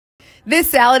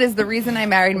This salad is the reason I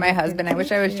married my husband. I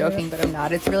wish I was joking, but I'm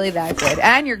not. It's really that good.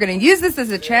 And you're going to use this as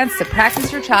a chance to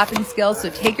practice your chopping skills, so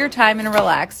take your time and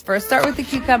relax. First start with the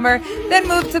cucumber, then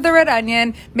move to the red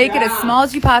onion. Make it as small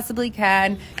as you possibly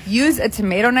can. Use a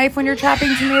tomato knife when you're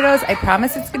chopping tomatoes. I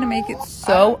promise it's going to make it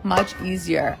so much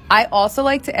easier. I also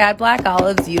like to add black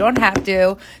olives. You don't have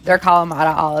to. They're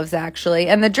Kalamata olives, actually.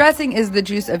 And the dressing is the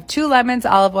juice of 2 lemons,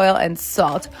 olive oil, and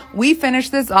salt. We finish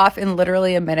this off in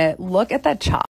literally a minute. Look at that chop.